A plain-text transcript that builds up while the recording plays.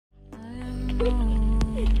If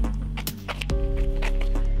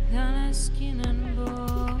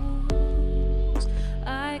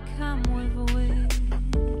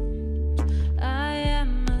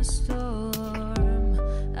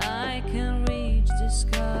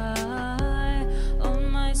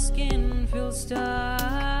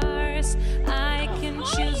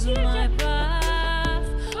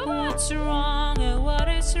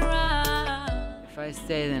I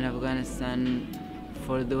stayed in Afghanistan,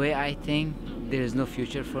 for the way I think, there is no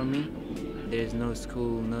future for me. There is no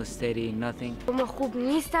school, no study, nothing. ما خوب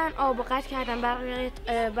نیستن، آب قطع کردن،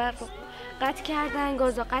 برق قطع کردن،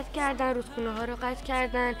 گاز قطع کردن، رودخونه ها رو قطع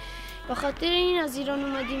کردن. به خاطر این از ایران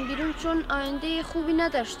اومدیم بیرون چون آینده خوبی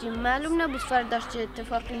نداشتیم. معلوم نبود فرداش چه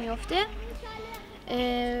اتفاقی میفته.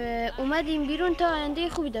 اومدیم بیرون تا آینده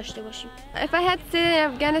خوبی داشته باشیم. If I had stayed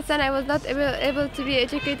in Afghanistan, I was not able to be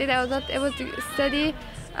educated. I was not able to study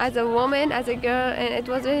as a woman, as a girl, and it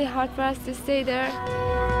was really hard for us to stay there.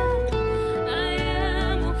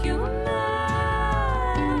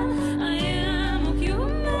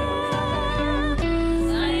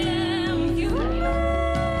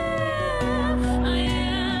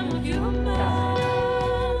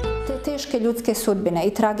 Te teške ljudske sudbine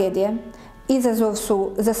i tragedije izazov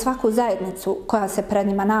su za svaku zajednicu koja se pred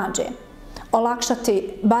njima nađe.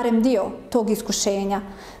 Olakšati barem dio tog iskušenja,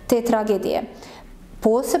 te tragedije,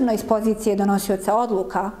 posebno iz pozicije donosioca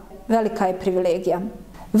odluka, velika je privilegija.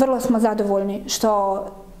 Vrlo smo zadovoljni što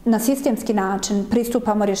na sistemski način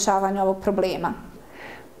pristupamo rješavanju ovog problema.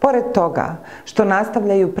 Pored toga što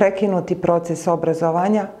nastavljaju prekinuti proces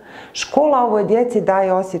obrazovanja, škola ovoj djeci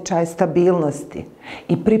daje osjećaj stabilnosti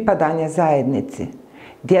i pripadanja zajednici.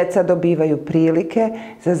 Djeca dobivaju prilike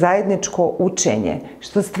za zajedničko učenje,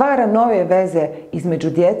 što stvara nove veze između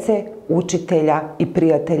djece, učitelja i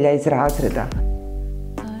prijatelja iz razreda.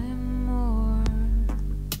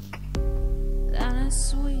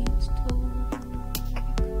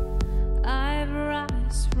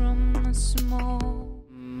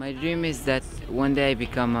 My dream is that one day I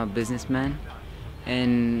become a businessman,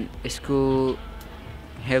 and school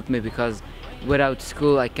helped me because without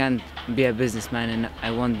school I can't be a businessman and I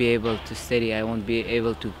won't be able to study, I won't be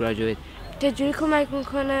able to graduate. چجوری کمک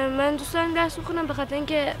میکنه؟ من دوست دارم درس بخونم به خاطر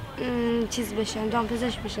اینکه چیز بشم،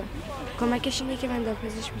 دامپزشک بشم. کمکش اینه که من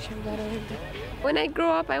دامپزشک بشم در آینده. When I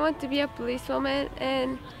grow up, I want to be a policewoman,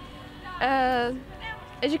 and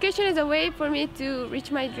education is a way for me to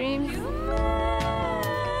reach my dreams.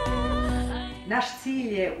 Naš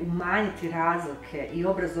cilj je umanjiti razlike i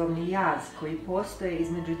obrazovni jaz koji postoje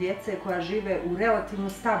između djece koja žive u relativno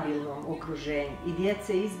stabilnom okruženju i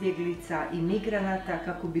djece izbjeglica i migranata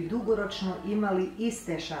kako bi dugoročno imali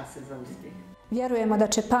iste šanse za uspjeh. Vjerujemo da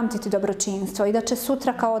će pamtiti dobročinstvo i da će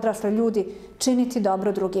sutra kao odrasli ljudi činiti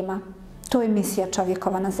dobro drugima. To je misija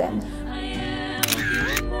čovjekova na zemlji.